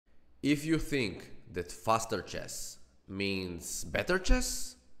If you think that faster chess means better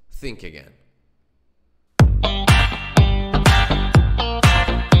chess, think again.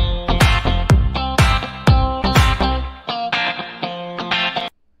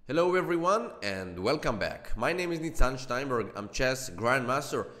 Hello everyone and welcome back. My name is Nitzan Steinberg, I'm chess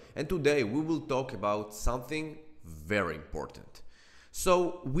grandmaster, and today we will talk about something very important.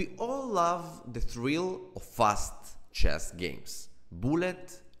 So we all love the thrill of fast chess games.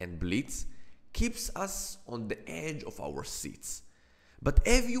 Bullet and Blitz keeps us on the edge of our seats. But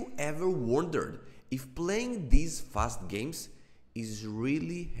have you ever wondered if playing these fast games is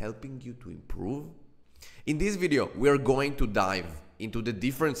really helping you to improve? In this video, we are going to dive into the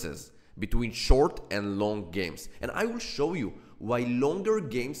differences between short and long games, and I will show you why longer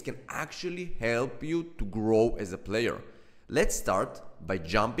games can actually help you to grow as a player. Let's start by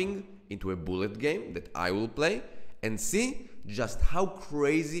jumping into a bullet game that I will play and see just how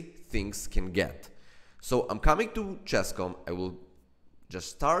crazy things can get. So I'm coming to Chess.com, I will just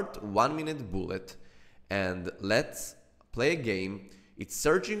start 1 minute bullet and let's play a game. It's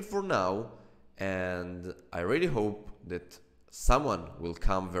searching for now and I really hope that someone will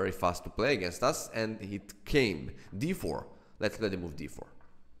come very fast to play against us, and it came. d4. Let's let him move d4.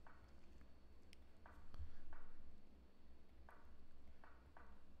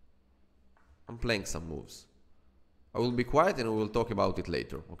 I'm playing some moves. I will be quiet and we will talk about it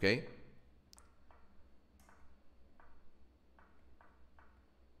later, okay?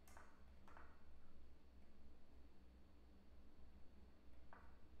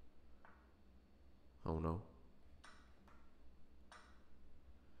 Oh no.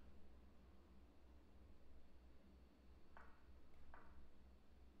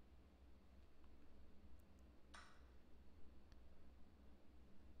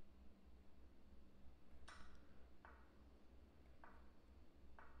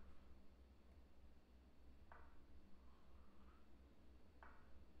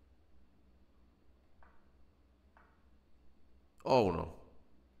 Oh no.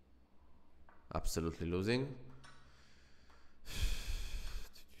 Absolutely losing.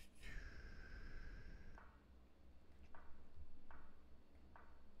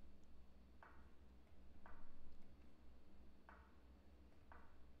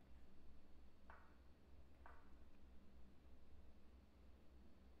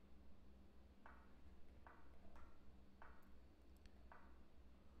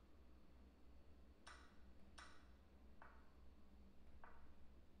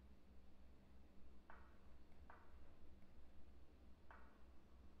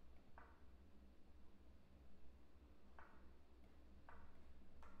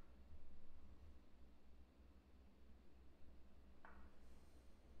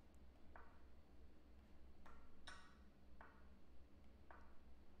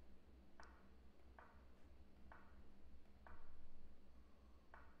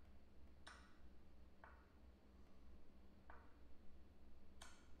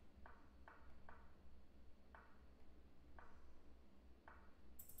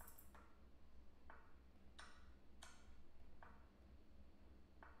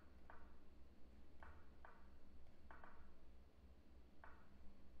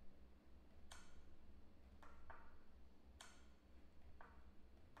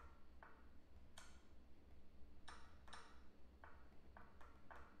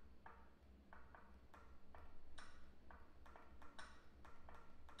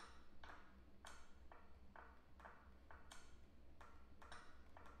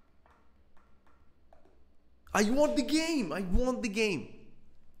 I won the game! I won the game!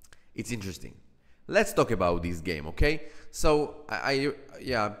 It's interesting. Let's talk about this game, okay? So,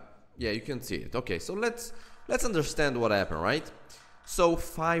 yeah, you can see it. Okay, so let's understand what happened, right? So,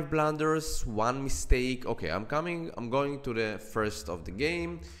 5 blunders, 1 mistake. Okay, I'm going to the first of the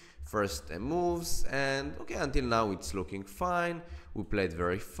game. First moves, and okay, until now it's looking fine. We played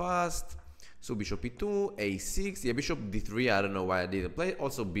very fast. So bishop e2, a6, yeah, bishop d3, I don't know why I didn't play.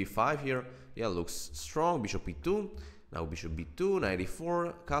 Also b5 here, yeah, looks strong. Bishop e2, now bishop b2, knight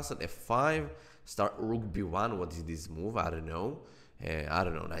e4, castle f5, start rook b1. What is this move? I don't know.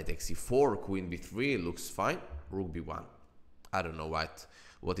 Knight xe4, queen b3, looks fine. Rook b1, I don't know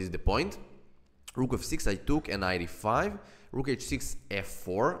what is the point. Rook f6, I took, and knight e5, rook h6,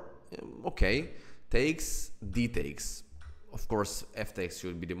 f4, okay, takes, d takes. Of course, f takes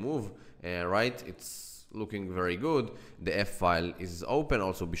should be the move, right? It's looking very good. The f file is open.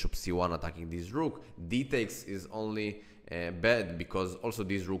 Also, bishop c1 attacking this rook. D takes is only bad because also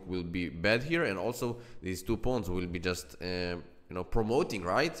this rook will be bad here, and also these 2 pawns will be just promoting,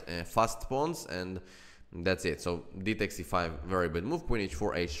 right? Fast pawns, and That's it. So d takes c5, very bad move. Queen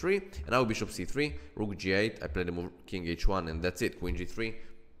h4, h3, and now bishop c3, rook g8. I play the move king h1, and that's it. Queen g3.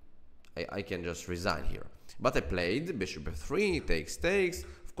 I can just resign here. But I played bishop f3, takes.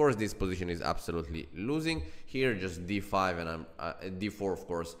 Of course, this position is absolutely losing. Here, just d5 and I'm d4, of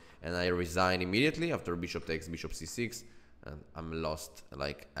course, and I resign immediately after bishop takes, bishop c6, and I'm lost,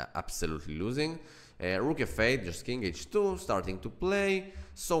 like absolutely losing. Rook f8, just king h2, starting to play.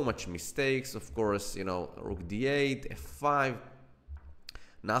 So much mistakes, of course, you know, rook d8, f5.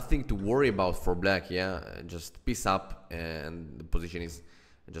 Nothing to worry about for black, yeah. Just piece up, and the position is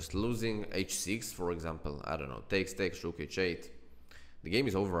just losing. h6, for example, I don't know, takes, rook h8. The game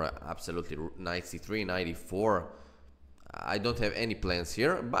is over, absolutely. Knight c3, knight e4. I don't have any plans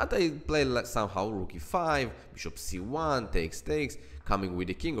here, but I play somehow rook e5, bishop c1, takes, coming with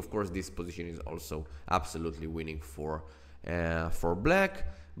the king. Of course, this position is also absolutely winning for black.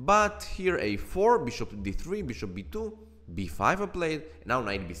 But here a4, bishop d3, bishop b2, b5 I played. Now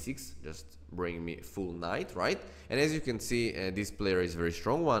knight b6, just bring me full knight, right? And as you can see, this player is very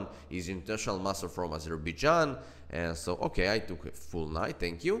strong one. He's international master from Azerbaijan. So, okay, I took a full knight,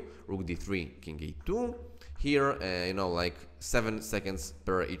 thank you. Rook d3, king e2. Here, you know, like 7 seconds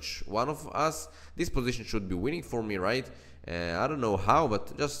per each one of us. This position should be winning for me, right? I don't know how,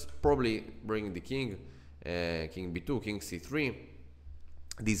 but just probably bring the king. King b2, king c3.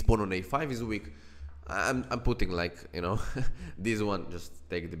 This pawn on a5 is weak. I'm putting, like, you know, this one, just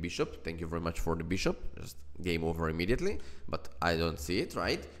take the bishop. Thank you very much for the bishop. Just game over immediately, but I don't see it,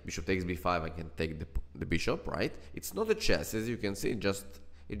 right? Bishop takes b5, I can take the bishop, right? It's not a chess, as you can see.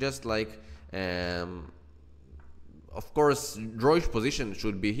 It just like, of course, drawish position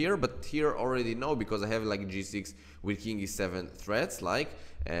should be here, but here already no, because I have like g6 with king e7 threats, like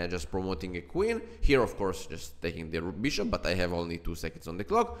just promoting a queen. Here, of course, just taking the bishop, but I have only 2 seconds on the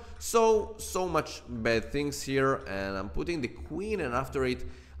clock. So much bad things here, and I'm putting the queen, and after it,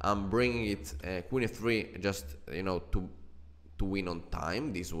 I'm bringing it queen f3, just, you know, to win on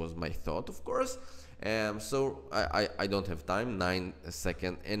time. This was my thought, of course. So I don't have time. 9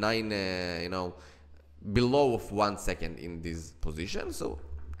 seconds, you know, below of 1 second in this position. So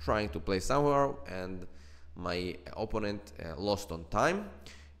trying to play somewhere, and my opponent lost on time.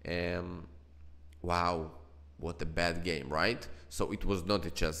 Wow, what a bad game, right? So it was not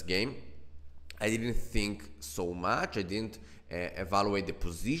a chess game. I didn't think so much. I didn't evaluate the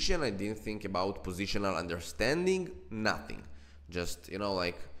position. I didn't think about positional understanding. Nothing. Just, you know,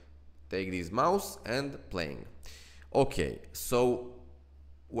 like take this mouse and playing. Okay, so,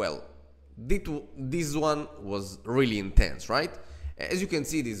 well, this one was really intense, right? As you can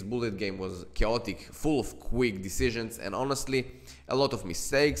see, this bullet game was chaotic, full of quick decisions, and honestly, a lot of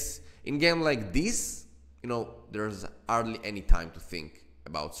mistakes. In game like this, you know, there's hardly any time to think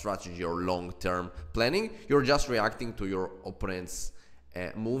about strategy or long-term planning. You're just reacting to your opponent's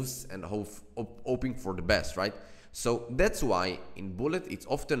moves and hoping for the best, right? So that's why in bullet, it's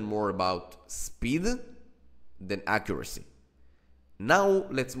often more about speed than accuracy. Now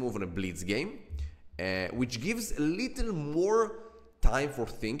let's move on a blitz game, which gives a little more time for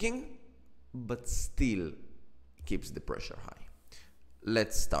thinking, but still keeps the pressure high.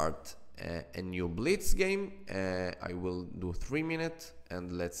 Let's start a new blitz game. I will do 3 minutes,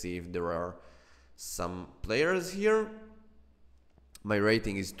 and let's see if there are some players here. My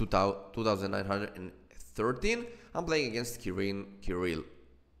rating is 2,913. I'm playing against Kirill,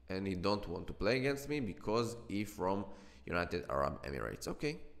 and he don't want to play against me because he from United Arab Emirates.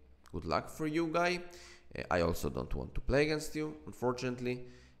 Okay, good luck for you, guy. I also don't want to play against you, unfortunately.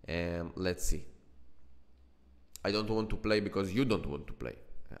 Let's see. I don't want to play because you don't want to play.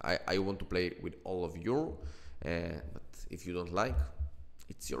 I want to play with all of you, but if you don't like,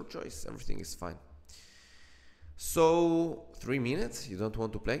 it's your choice. Everything is fine. So 3 minutes. You don't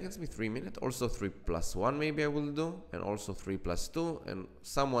want to play against me? 3 minutes. Also 3+1 maybe I will do, and also 3+2, and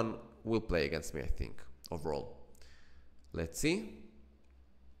someone will play against me, I think, overall. Let's see.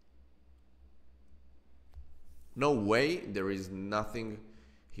 No way, there is nothing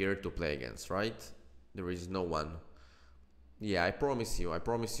here to play against, right? There is no one. Yeah, I promise you,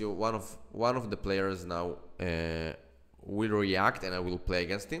 one of the players now will react, and I will play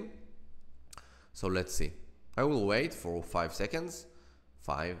against him. So let's see. I will wait for 5 seconds.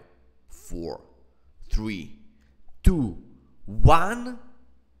 5, 4, 3, 2, 1.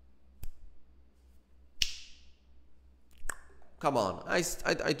 Come on, I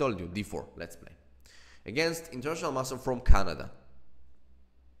told you, d4, let's play. Against international master from Canada.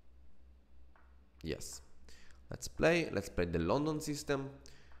 Yes. Let's play the London system.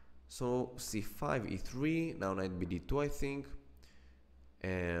 So c5, e3, now knight bd2, I think.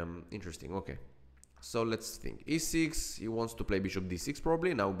 Interesting, okay. So let's think. E6, he wants to play bishop d6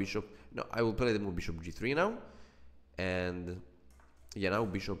 probably. Now bishop, no, I will play the move bishop g3 now. And yeah, now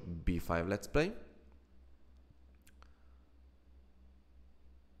bishop b5, let's play.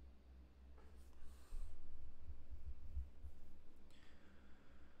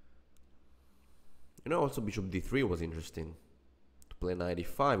 You know, also bishop d3 was interesting. To play knight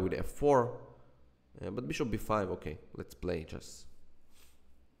e5 with f4. But bishop b5, okay, let's play just.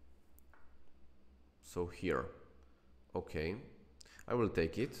 So here, okay, I will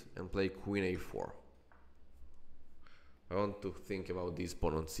take it and play queen a4. I want to think about this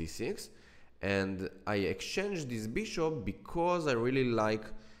pawn on c6, and I exchange this bishop because I really like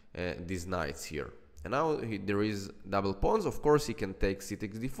these knights here. And now there is double pawns. Of course, he can take c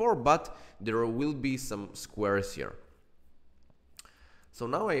takes d4, but there will be some squares here. So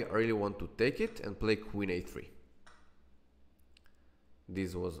now I really want to take it and play queen a3.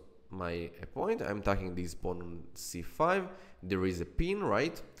 This was my point. I'm taking this pawn on c5. There is a pin,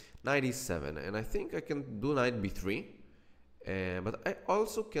 right? Knight e7, and I think I can do knight b3. But I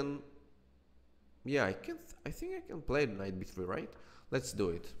also can. Yeah, I think I can play knight b3, right? Let's do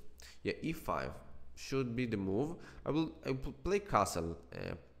it. Yeah, e5 should be the move. I will play castle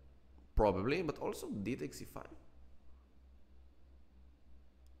probably, but also d takes e5.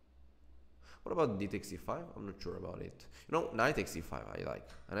 What about d takes e5? I'm not sure about it. You know, knight takes e5 I like.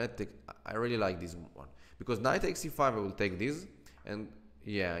 And I really like this one. Because knight takes e5 I will take this. And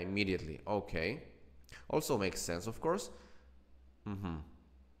yeah, immediately. Okay. Also makes sense, of course.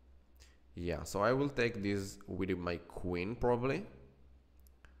 Yeah, so I will take this with my queen probably.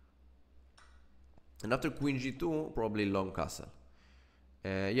 And after queen g2, probably long castle.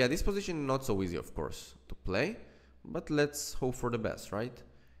 Yeah, this position not so easy, of course, to play. But let's hope for the best, right?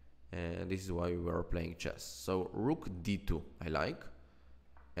 And this is why we are playing chess. So rook d2 I like,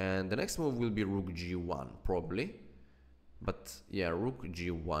 and the next move will be rook g1 probably, but yeah, rook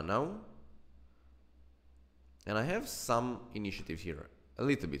g1 now, and I have some initiative here a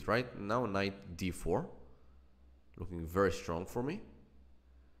little bit, right? Now knight d4 looking very strong for me.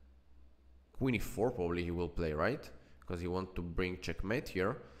 Queen e4 probably he will play, right? Because he wants to bring checkmate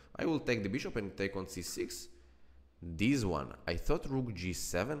here. I will take the bishop and take on c6. This one, I thought rook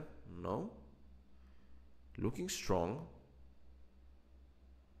g7. No. Looking strong.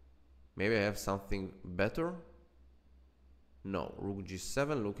 Maybe I have something better. No, rook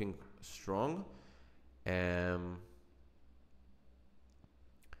g7 looking strong.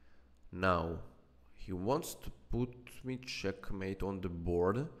 Now he wants to put me checkmate on the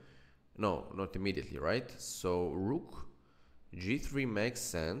board. No, not immediately, right? So rook g3 makes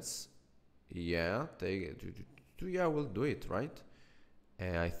sense. Yeah, take it. Yeah, we'll do it, right?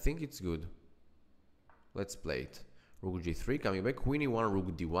 I think it's good. Let's play it. Rook g3 coming back, queen e1,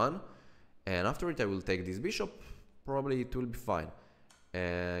 rook d1, and after it I will take this bishop. Probably it will be fine.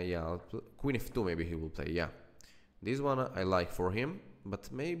 Yeah, queen f2 maybe he will play. Yeah, this one I like for him,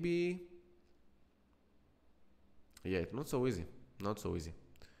 but maybe yeah, it's not so easy. Not so easy.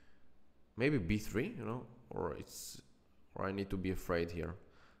 Maybe b3, you know, or I need to be afraid here.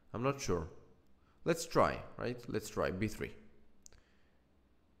 I'm not sure. Let's try, right? Let's try b3.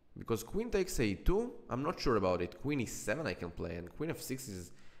 Because queen takes a2, I'm not sure about it. Queen e7 I can play, and queen f6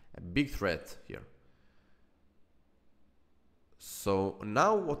 is a big threat here. So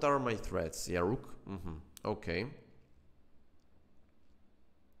now what are my threats? Yeah, rook. Okay.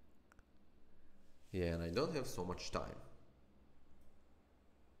 Yeah, and I don't have so much time.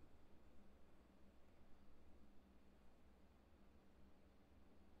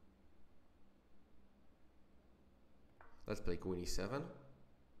 Let's play queen e7.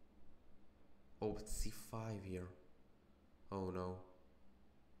 Oh, but c5 here. Oh no.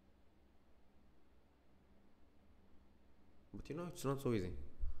 But you know, it's not so easy.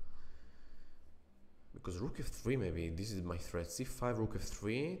 Because rook f3 maybe, this is my threat. c5, rook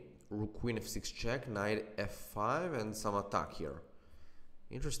f3, rook queen f6 check, knight f5, and some attack here.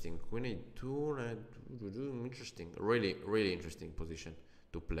 Interesting. Queen a2, interesting. Really, really interesting position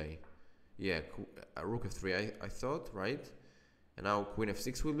to play. Yeah, rook f3 I thought, right? And now queen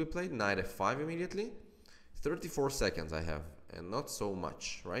f6 will be played, knight f5 immediately. 34 seconds I have, and not so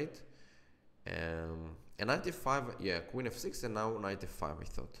much, right? And knight f5, yeah, queen f6, and now knight f5 I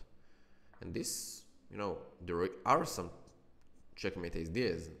thought. And this, you know, there are some checkmate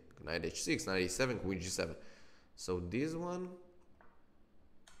ideas. Knight h6, knight e7, queen g7. So this one,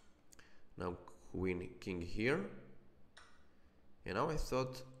 now queen king here. And now I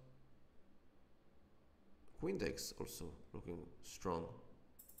thought queen takes also looking strong.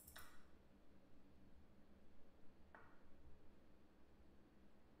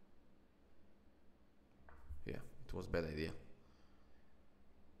 it was a bad idea.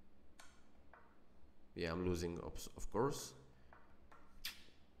 Yeah, I'm losing, of course.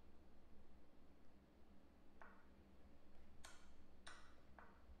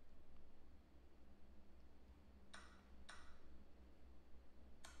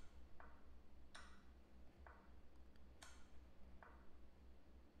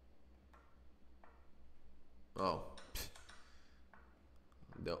 Oh,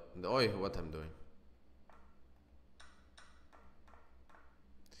 oi, what I'm doing.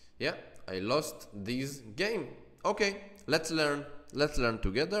 Yeah, I lost this game. Okay, let's learn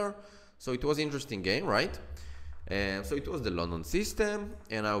together. So it was an interesting game, right? So it was the London system,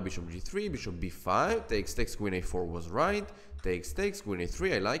 and now bishop g3, bishop b5, takes, queen a4 was right, takes, queen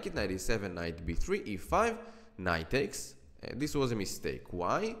a3, I like it, knight e7, knight b3, e5, knight takes. This was a mistake.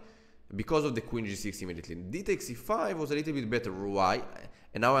 Why? Because of the queen g6 immediately. D takes e5 was a little bit better. Why?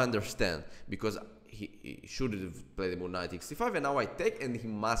 And now I understand. Because he should have played the move knight takes e5, and now I take, and he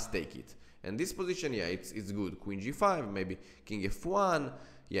must take it. And this position, yeah, it's good. Queen g5, maybe king f1.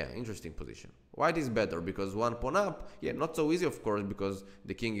 Yeah, interesting position. White is better because one pawn up. Yeah, not so easy, of course, because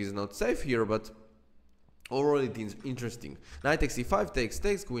the king is not safe here, but overall it is interesting. Knight takes e5,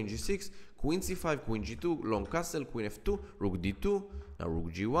 takes, queen g6, queen c5, queen g2, long castle, queen f2, rook d2, now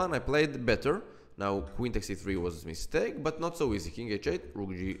rook g1. I played better. Now queen takes e3 was a mistake, but not so easy. King h8,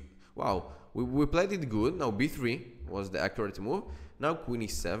 rook g. Wow, we played it good. Now b3 was the accurate move. Now queen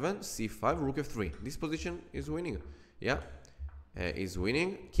e7, c5, rook f3. This position is winning. Yeah, is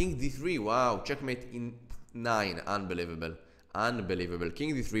winning. King d3. Wow, checkmate in 9. Unbelievable. Unbelievable.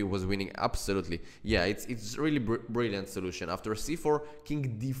 King d3 was winning absolutely. Yeah, it's really brilliant solution. After c4,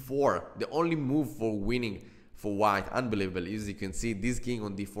 king d4, the only move for winning for white. Unbelievable. As you can see, this king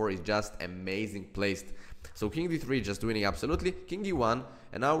on d4 is just amazing placed. So king d3 just winning absolutely. King e1,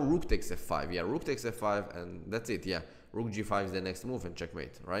 and now rook takes f5. Yeah, rook takes f5, and that's it. Yeah, rook g5 is the next move, and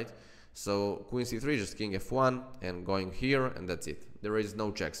checkmate, right? So queen c3, just king f1, and going here, and that's it. There is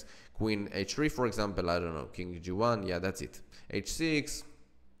no checks. Queen h3, for example, I don't know, king g1, yeah, that's it. h6,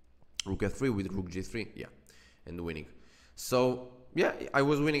 rook f3 with rook g3, yeah, and winning. So yeah, I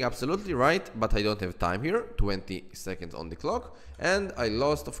was winning absolutely, right? But I don't have time here, 20 seconds on the clock, and I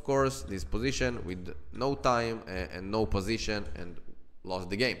lost, of course, this position with no time and no position, and lost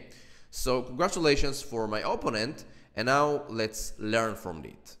the game. So congratulations for my opponent, and now let's learn from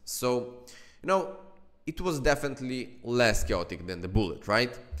it. So, you know, it was definitely less chaotic than the bullet,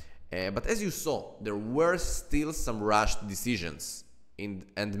 right? But as you saw, there were still some rushed decisions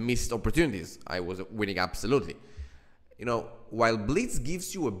and missed opportunities. I was winning absolutely. You know, while Blitz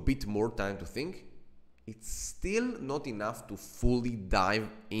gives you a bit more time to think, it's still not enough to fully dive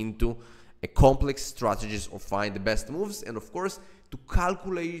into a complex strategies or find the best moves, and of course, to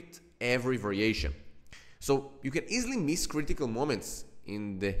calculate every variation. So you can easily miss critical moments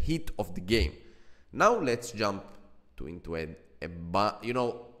in the heat of the game. Now let's jump into a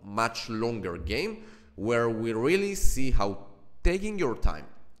much longer game where we really see how taking your time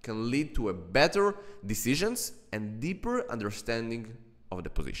can lead to a better decisions and deeper understanding of the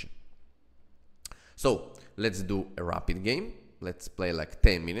position. So let's do a rapid game. Let's play like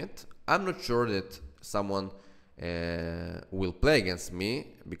 10 minutes. I'm not sure that someone will play against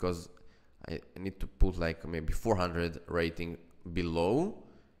me because I need to put like maybe 400 rating below.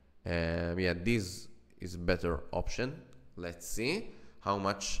 Yeah, this is better option. Let's see how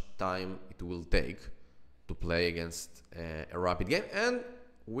much time it will take to play against a rapid game, and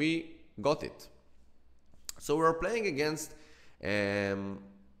we got it. So we're playing against good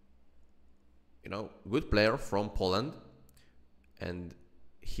player from Poland, and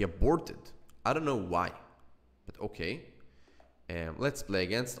he aborted. I don't know why, but okay. Let's play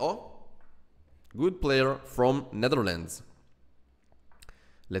against good player from Netherlands.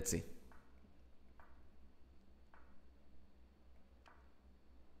 Let's see.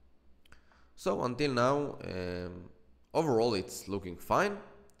 So until now, overall it's looking fine.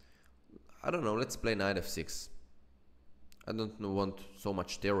 I don't know, let's play knight f6. I don't want so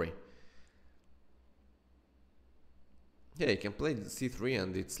much theory. Yeah, you can play c3,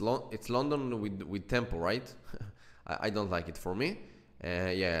 and it's London with tempo, right? I don't like it for me.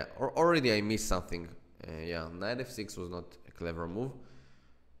 Yeah, already I missed something. Yeah, knight f6 was not a clever move,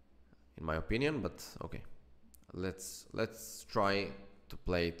 in my opinion, but okay. Let's try to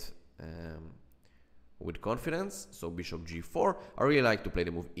play it with confidence. So bishop g4. I really like to play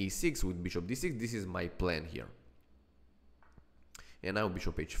the move e6 with bishop d6. This is my plan here. And now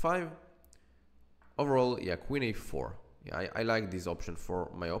bishop h5. Overall, yeah, queen a4. Yeah, I like this option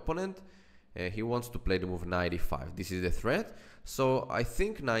for my opponent. He wants to play the move knight e5. This is the threat. So I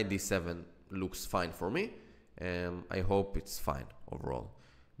think knight d7 looks fine for me. I hope it's fine overall,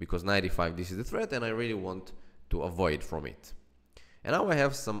 because knight e5, this is the threat, and I really want to avoid from it. And now I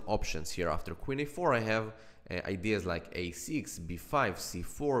have some options here. After queen a4, I have ideas like a6, b5,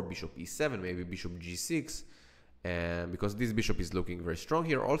 c4, bishop e7, maybe bishop g6, because this bishop is looking very strong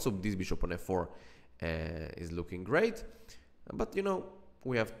here. Also, this bishop on f4 is looking great. But, you know,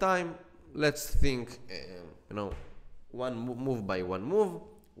 we have time. Let's think, you know, one move by one move.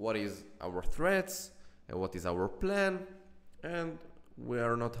 What is our threats? And what is our plan? And we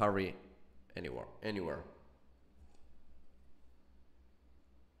are not hurry anywhere.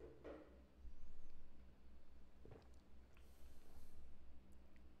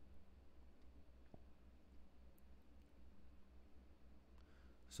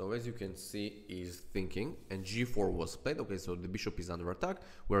 So as you can see, he's thinking, and g4 was played. Okay, so the bishop is under attack.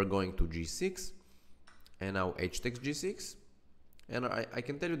 We're going to g6, and now h takes g6, and I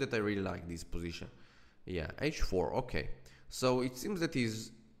can tell you that I really like this position. Yeah, h4. Okay, so it seems that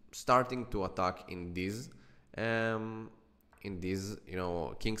he's starting to attack in this, you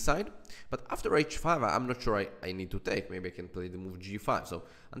know, king side. But after h5, I'm not sure I need to take. Maybe I can play the move g5. So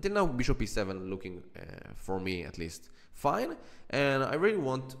until now, bishop e7 looking for me at least fine, and I really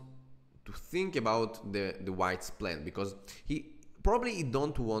want to think about the white's plan, because he probably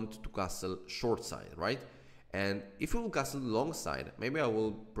don't want to castle short side, right? And if he will castle long side, maybe I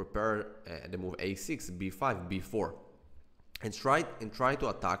will prepare the move a6, b5, b4, and try to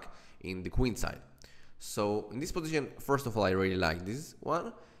attack in the queen side. So in this position, first of all, I really like this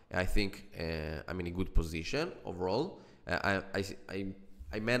one. I think I'm in a good position overall.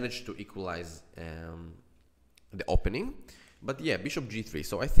 I managed to equalize the opening, but yeah, bishop g3.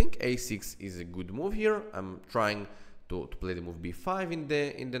 So I think a6 is a good move here. I'm trying to play the move b5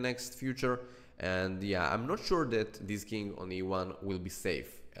 in the next future, and yeah, I'm not sure that this king on e1 will be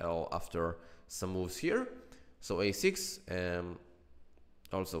safe at all after some moves here. So a6.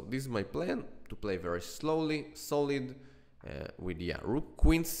 Also, this is my plan, to play very slowly, solid, with, yeah, rook,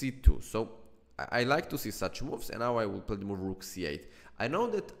 queen c2. So I like to see such moves, and now I will play the move rook c8. I know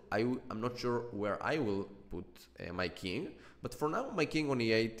that I'm not sure where I will put my king, but for now my king on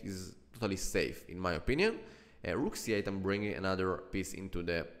e8 is totally safe in my opinion. Rook c8, I'm bringing another piece into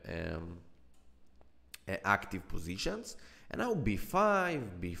the active positions. And now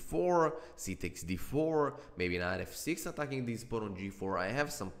b5, b4, c takes d4, maybe knight f6 attacking this pawn on g4. I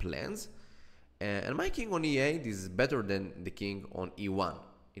have some plans, and my king on e8 is better than the king on e1,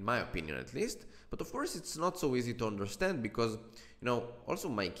 in my opinion at least. But of course it's not so easy to understand, because, you know, also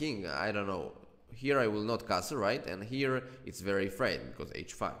my king, I don't know, here I will not castle, right? And here it's very afraid because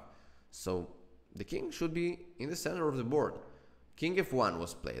h5. So the king should be in the center of the board. King f1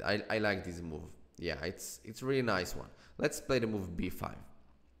 was played. I like this move. Yeah, it's really nice one. Let's play the move b5.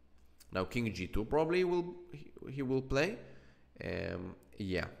 Now king g2 probably he will play.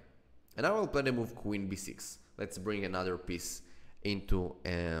 Yeah, and now I'll play the move queen b6. Let's bring another piece into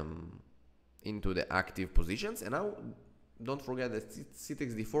the active positions. And now don't forget that c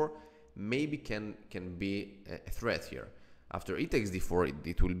takes d4 maybe can be a threat here. After e takes d4,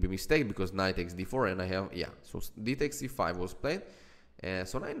 it will be a mistake, because knight takes d4, and I have, yeah, so d takes c5 was played.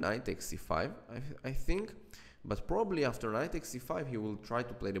 So now knight takes c5, I think, but probably after knight takes c5 he will try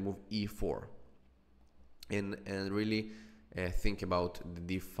to play the move e4 and really think about the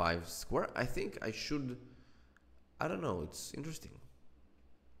d5 square. I think I should, I don't know, it's interesting.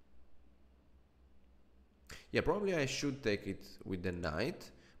 Yeah, probably I should take it with the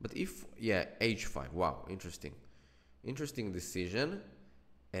knight, but if, yeah, h5, wow, interesting decision.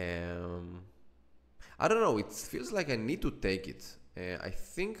 I don't know, it feels like I need to take it. I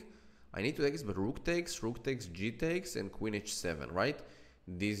think I need to take this, but rook takes, g takes, and queen h7, right?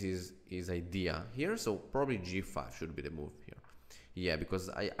 This is his idea here, so probably g5 should be the move here. Yeah, because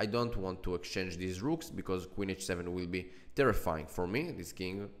I don't want to exchange these rooks, because queen h7 will be terrifying for me. This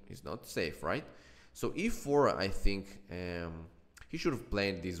king is not safe, right? So e4, I think he should have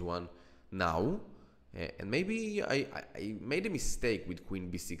played this one now. And maybe I made a mistake with queen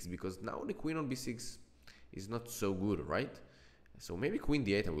b6, because now the queen on b6 is not so good, right? So maybe queen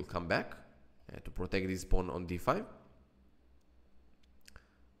d8, I will come back to protect this pawn on d5.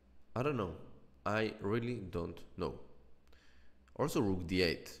 I don't know. I really don't know. Also rook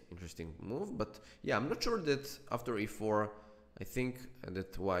d8, interesting move. But yeah, I'm not sure that after e4, I think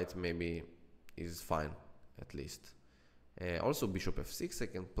that white maybe is fine, at least. Also bishop f6, I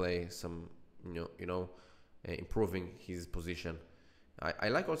can play some, improving his position. I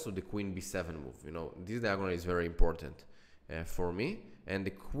like also the queen b7 move. This diagonal is very important for me, and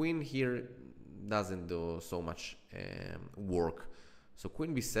the queen here doesn't do so much work. So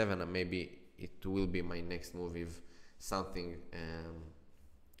queen b7 maybe it will be my next move if something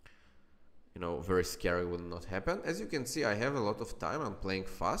very scary will not happen. As you can see, I have a lot of time. I'm playing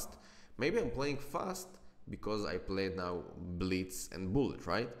fast. Maybe I'm playing fast because I played now Blitz and Bullet,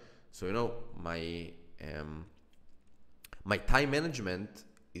 right? So my time management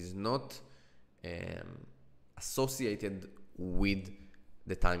is not associated with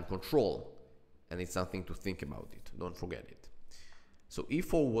the time control, and it's something to think about it. Don't forget it. So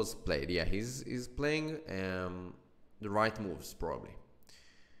e4 was played. Yeah, he's playing the right moves probably.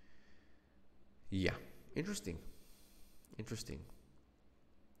 Yeah, interesting.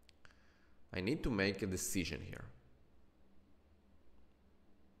 I need to make a decision here.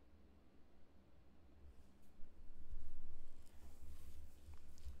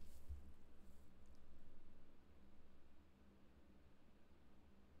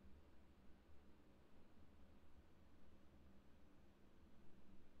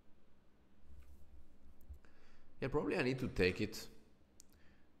 Yeah, probably I need to take it.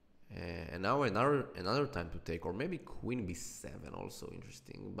 And now another time to take, or maybe queen b7, also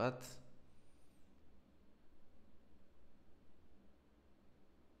interesting, but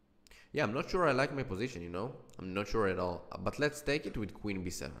yeah, I'm not sure I like my position, I'm not sure at all, but let's take it with queen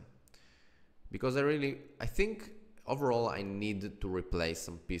b7, because I think overall I need to replace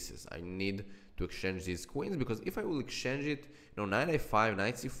some pieces. I need to exchange these queens, because if I will exchange it, knight a5,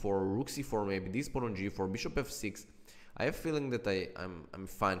 knight c4, rook c4, maybe this pawn on g4, bishop f6, I have a feeling that I'm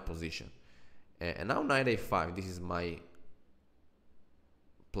fine position. And now knight a5, this is my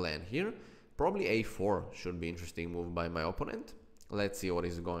plan here. Probably a4 should be interesting move by my opponent. Let's see what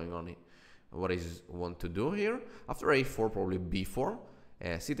is going on here. What is want to do here. After a4, probably b4.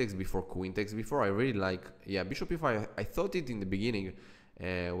 C takes b4, queen takes b4. I really like, yeah, bishop e5. I thought it in the beginning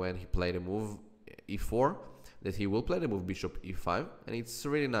when he played a move e4 that he will play the move bishop e5, and it's a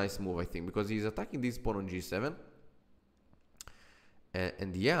really nice move, I think, because he's attacking this pawn on g7.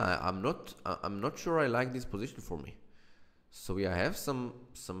 And yeah, I'm not sure I like this position for me. So yeah, I have some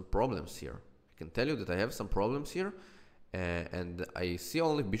problems here. I can tell you that I have some problems here, and I see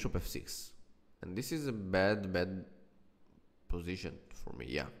only bishop f6, and this is a bad position for me.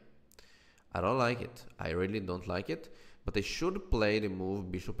 Yeah, I don't like it. I really don't like it. But I should play the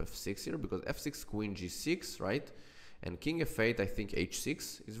move bishop f6 here, because f6, queen g6, right? And king f8, I think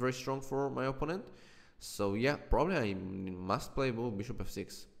h6 is very strong for my opponent. So yeah, probably I must play move bishop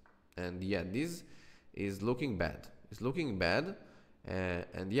f6. And yeah, this is looking bad. It's looking bad.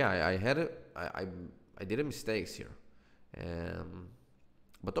 And yeah, I did a mistakes here.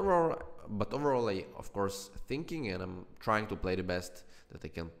 But overall, I of course thinking, and I'm trying to play the best that I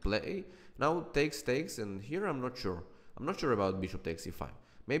can play. Now takes, and here I'm not sure. I'm not sure about bishop takes e5.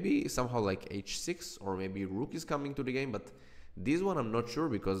 Maybe somehow like h6, or maybe rook is coming to the game, but this one I'm not sure,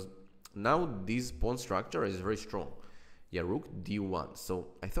 because now this pawn structure is very strong. Yeah, rook d1. So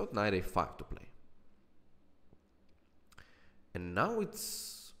I thought knight a5 to play. And now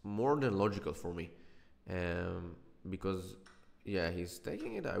it's more than logical for me. Because, yeah, he's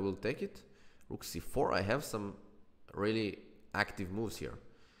taking it, I will take it. Rook c4, I have some really active moves here.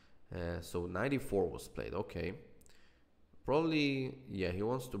 So knight e4 was played, okay. Probably, yeah, he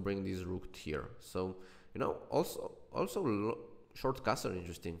wants to bring this rook here. So, also short castle,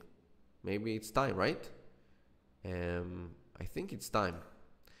 interesting. Maybe it's time, right? I think it's time.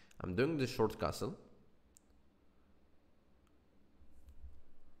 I'm doing the short castle.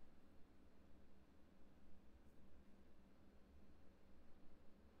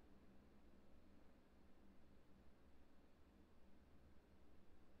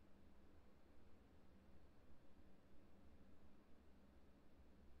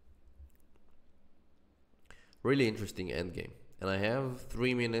 Really interesting endgame. And I have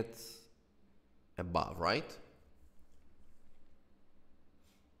 3 minutes above, right?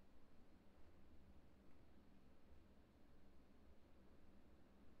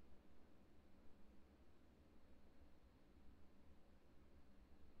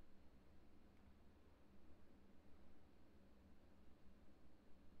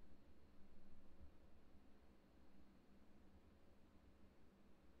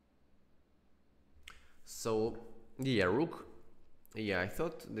 So, yeah, rook. Yeah, I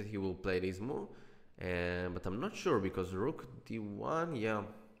thought that he will play this move, but I'm not sure, because rook d1, yeah.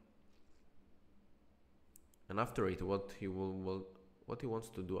 And after it, what he wants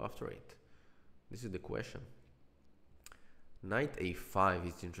to do after it? This is the question. Knight a5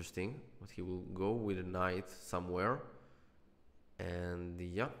 is interesting, but he will go with a knight somewhere. And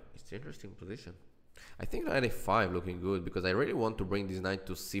yeah, it's an interesting position. I think knight a5 looking good, because I really want to bring this knight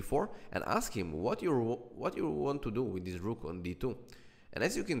to c4 and ask him what you want to do with this rook on d2. And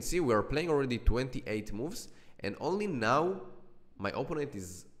as you can see, we are playing already 28 moves, and only now my opponent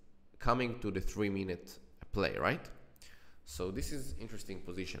is coming to the 3-minute play, right? So this is interesting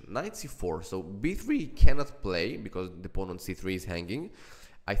position. Knight c4, so b3 cannot play because the pawn on c3 is hanging.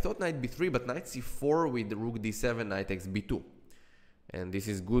 I thought knight b3, but knight c4 with the rook d7, knight takes b2. And this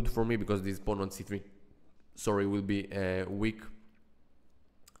is good for me because this pawn on c3, sorry, will be weak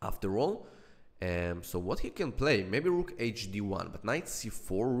after all. So what he can play, maybe rook hd1, but knight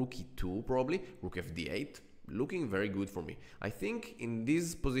c4, rook e2 probably, rook fd8, looking very good for me. I think in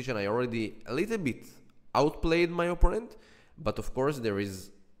this position I already a little bit outplayed my opponent, but of course there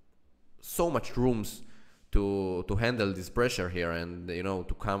is so much rooms to handle this pressure here and, you know,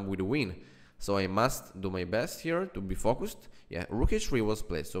 to come with a win. So I must do my best here to be focused. Yeah, rook h3 was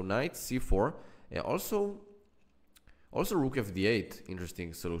played, so knight c4, yeah, also rook fd8,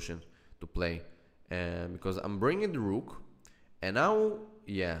 interesting solution to play, because I'm bringing the rook, and now,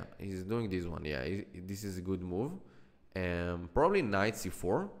 yeah, he's doing this one. Yeah, this is a good move. Probably knight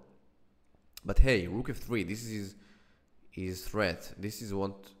c4, but hey, rook f3, this is his threat. This is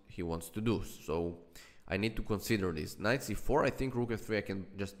what he wants to do, so I need to consider this. Knight c4, I think rook f3 I can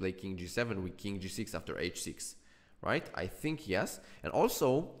just play king g7 with king g6 after h6, right? I think yes. And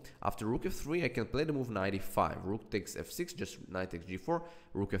also after rook f3 I can play the move knight e5, rook takes f6, just knight takes g4,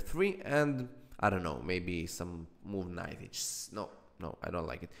 rook f3, and I don't know, maybe some move knight h. No, I don't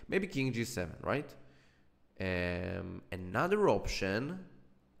like it. Maybe king g7, right? Another option,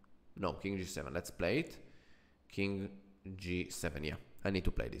 no, king g7, let's play it. King g7, yeah, I need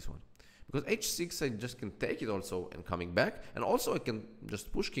to play this one. Because h6 I just can take it also and coming back, and also I can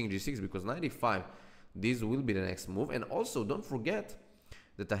just push king g6 because knight e5, this will be the next move. And also don't forget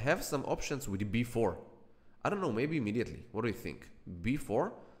that I have some options with b4. I don't know, maybe immediately. What do you think?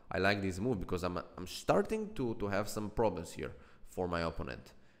 b4, I like this move because I'm starting to have some problems here for my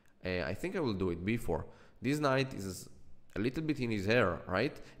opponent. I think I will do it, b4. This knight is a little bit in his hair,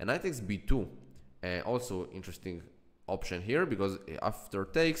 right? And knight takes b2, also interesting option here because after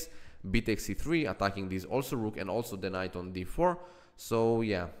takes, b takes c3, attacking this also rook and also the knight on d4. So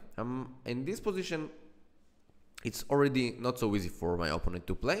yeah, in this position it's already not so easy for my opponent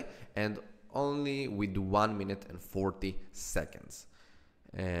to play, and only with 1 minute and 40 seconds.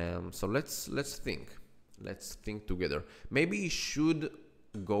 So let's think together. He should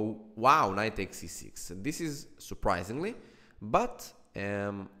go, wow, knight takes c6. This is surprisingly, but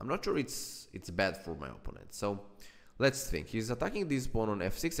I'm not sure it's bad for my opponent. So let's think. He's attacking this pawn on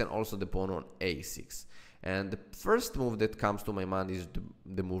f6 and also the pawn on a6. And the first move that comes to my mind is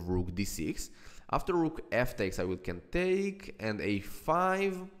the move rook d6. After rook f takes, I can take, and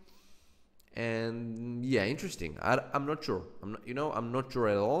a5. And yeah, interesting. I'm not sure. I'm not sure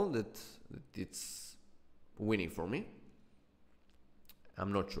at all that it's winning for me.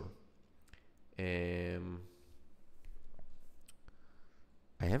 I'm not sure. I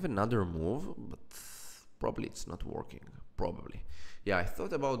have another move, but probably it's not working. Probably. Yeah, I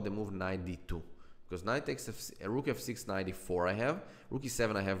thought about the move knight d2. Because knight takes rook f6, knight e4 I have. Rook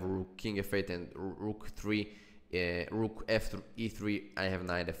e7 I have rook king f8, and rook 3, rook e3 I have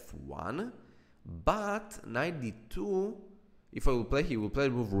knight f1. But knight d2, if I will play, he will play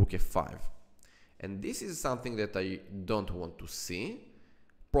the move rook f5. And this is something that I don't want to see,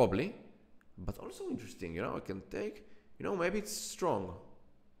 probably. But also interesting, I can take, maybe it's strong.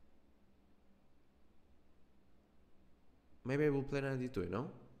 Maybe I will play knight d2,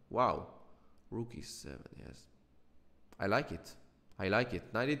 Wow. Rook e7, yes. I like it. Knight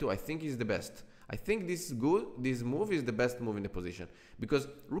d2, I think is the best. I think this is good. This move is the best move in the position. Because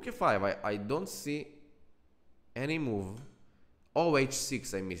rook f5, I don't see any move. Oh,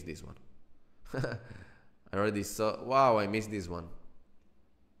 h6, I missed this one. I already saw. Wow, I missed this one.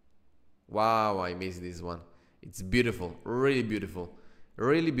 It's beautiful. Really beautiful.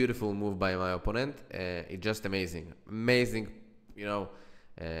 Really beautiful move by my opponent. It's just amazing.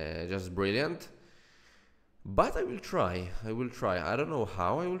 Just brilliant. But I will try. I don't know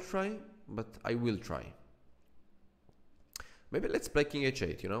how I will try, but I will try. Maybe let's play king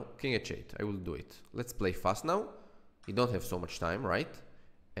h8, King h8. I will do it. Let's play fast now. You don't have so much time, right?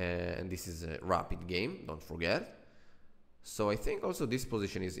 And this is a rapid game, don't forget. So I think also this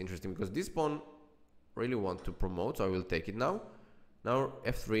position is interesting because this pawn really want to promote, so I will take it now. Now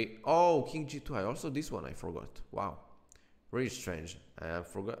f3. Oh, king g2. Also this one I forgot. Wow. Really strange. I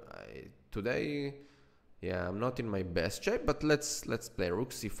forgot today. Yeah, I'm not in my best shape, but let's play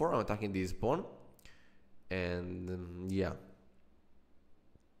rook c4. I'm attacking this pawn, and yeah,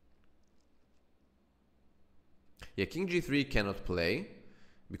 king g3 cannot play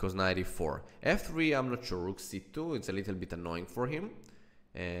because knight e4. f3, I'm not sure. Rook c2, it's a little bit annoying for him.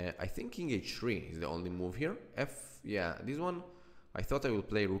 I think king h3 is the only move here. Yeah, this one, I thought I will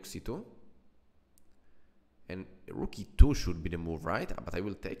play rook c2. And rook e2 should be the move, right? But I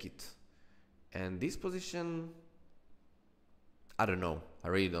will take it. And this position, I don't know. I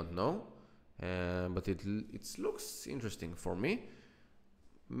really don't know. But it looks interesting for me.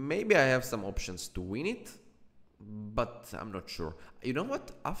 Maybe I have some options to win it, but I'm not sure. You know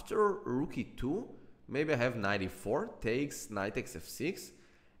what? After rook e2, maybe I have knight e4, takes, knight takes f6.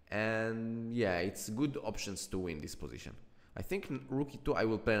 And yeah, it's good options to win this position. I think rook e2, I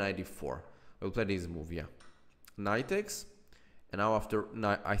will play knight e4. I will play this move, yeah. Knight takes. And now after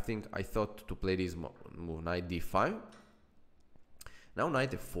knight, I thought to play this move, knight d5. Now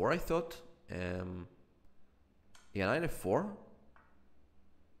knight f4, I thought. Yeah, knight f4.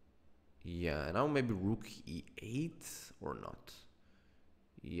 Yeah, and now maybe rook e8 or not.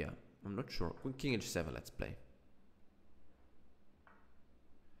 Yeah, I'm not sure. King h7, let's play.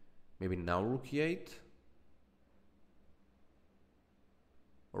 Maybe now rook e8.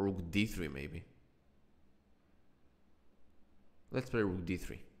 Or rook d3 maybe. Let's play rook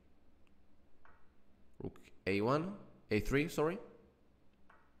d3. Rook a1, a3, sorry.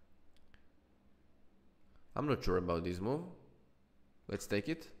 I'm not sure about this move. Let's take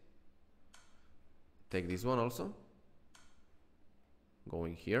it. Take this one also.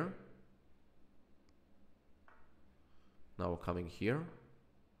 Going here. Now coming here.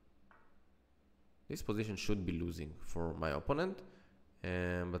 This position should be losing for my opponent.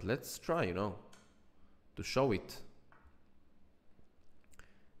 But let's try, you know, to show it.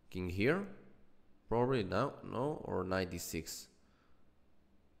 King here. Probably now, no, or knight d6.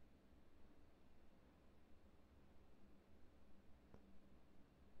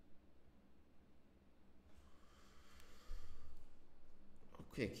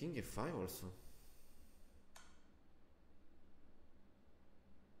 Okay, king f5 also.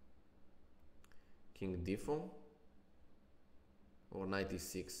 King d4 or knight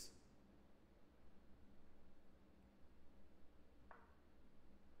d6.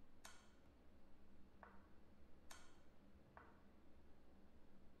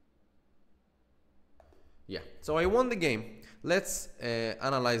 Yeah, so I won the game. Let's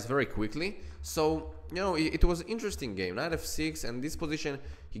analyze very quickly. So, you know, it was an interesting game. Knight f6, and this position,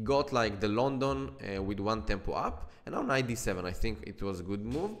 he got like the London with one tempo up. And now knight d7, I think it was a good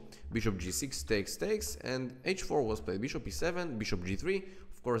move. Bishop g6 takes, and h4 was played. Bishop e7, bishop g3,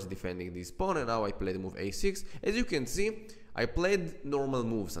 of course defending this pawn, and now I played the move a6. As you can see, I played normal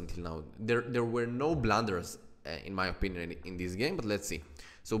moves until now. There were no blunders, in my opinion, in this game, but let's see.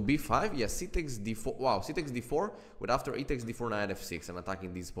 So b5, yeah, c takes d4, wow, c takes d4, with after e takes d4, knight f6, and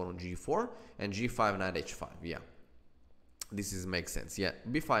attacking this pawn on g4, and g5, knight h5, yeah. This makes sense, yeah.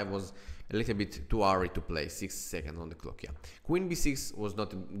 b5 was a little bit too early to play, 6 seconds on the clock, yeah. Queen b6 was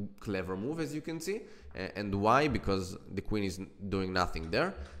not a clever move, as you can see, and why? Because the queen is doing nothing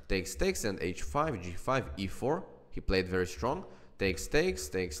there. Takes, and h5, g5, e4, he played very strong. Takes,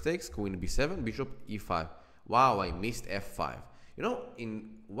 queen b7, bishop e5. Wow, I missed f5. You know, in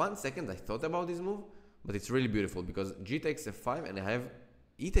 1 second I thought about this move, but it's really beautiful because g takes f5 and I have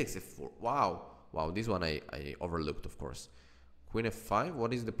e takes f4. Wow, this one I overlooked, of course. Queen f5,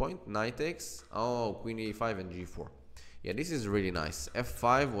 what is the point? Knight takes, oh, queen e5 and g4. Yeah, this is really nice.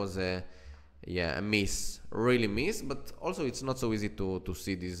 f5 was a miss, really miss, but also it's not so easy to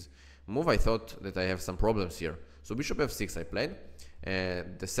see this move. I thought that I have some problems here. So bishop f6 I played.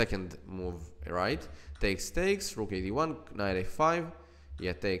 The second move, right? Takes, rook a1, knight a5,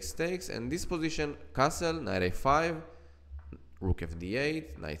 yeah, takes, and this position, castle, knight a5, rook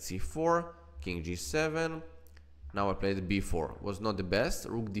fd8, knight c4, king g7. Now I played b4, was not the best.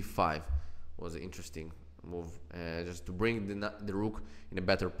 Rook d5 was an interesting move, just to bring the rook in a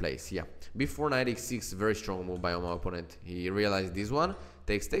better place, yeah. b4, knight h6, very strong move by my opponent. He realized this one.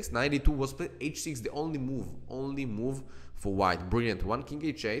 Takes, knight e2 was played, h6, the only move for white. Brilliant one. King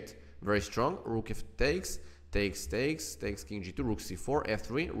h8, very strong. Rook f takes, king g2, rook c4,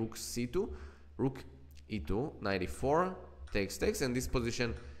 f3, rook c2, rook e2, knight e4, takes, and this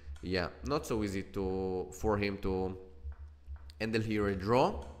position, yeah, not so easy for him to handle here a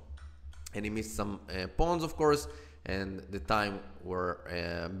draw, and he missed some pawns, of course, and the time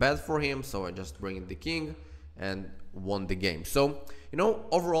were bad for him, so I just bring in the king and won the game. So, you know,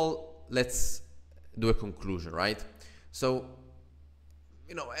 overall, let's do a conclusion, right? So,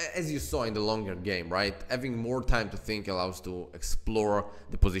 you know, as you saw in the longer game, right, having more time to think allows to explore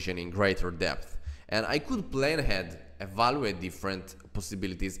the position in greater depth. And I could plan ahead, evaluate different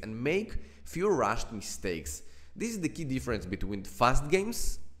possibilities, and make few rushed mistakes. This is the key difference between fast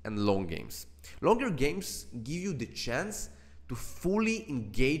games and long games. Longer games give you the chance to fully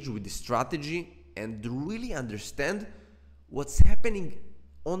engage with the strategy and really understand what's happening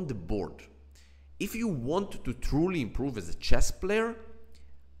on the board. If you want to truly improve as a chess player,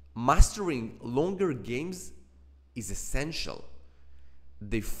 mastering longer games is essential.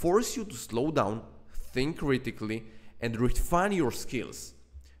 They force you to slow down, think critically, and refine your skills.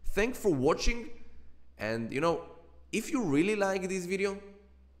 Thanks for watching, and if you really like this video,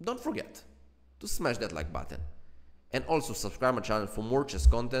 don't forget to smash that like button. And also subscribe my channel for more chess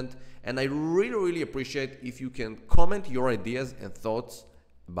content, and I really appreciate if you can comment your ideas and thoughts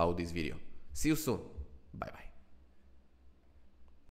about this video. See you soon. Bye bye.